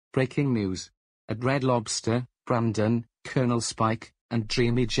Breaking news. At Red Lobster, Brandon, Colonel Spike, and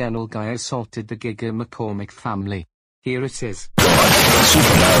Dreamy General Guy assaulted the Giga McCormick family. Here it is.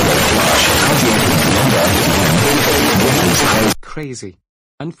 Crazy.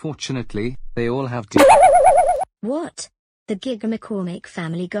 Unfortunately, they all have What? The Giga McCormick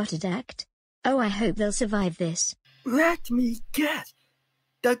family got attacked? Oh, I hope they'll survive this. Let me guess.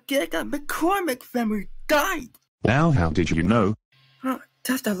 The Giga McCormick family died. Now how did you know?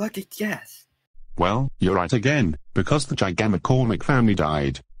 Just a lucky guess. Well, you're right again, because the Giga McCormick family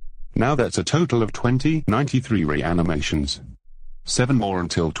died. Now that's a total of 93 reanimations. 7 more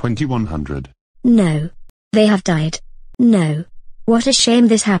until 2100. No. They have died. No. What a shame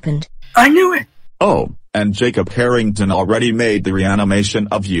this happened. I knew it! Oh, and Jacob Harrington already made the reanimation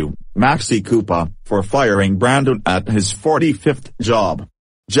of you, Maxi Koopa, for firing Brandon at his 45th job.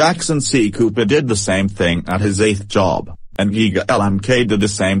 Jackson C. Koopa did the same thing at his 8th job, and Giga LMK did the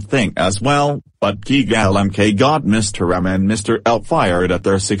same thing as well, but Giga LMK got Mr. M and Mr. L fired at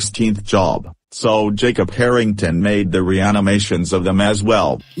their 16th job, so Jacob Harrington made the reanimations of them as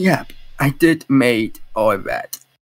well. Yep, I did made all that.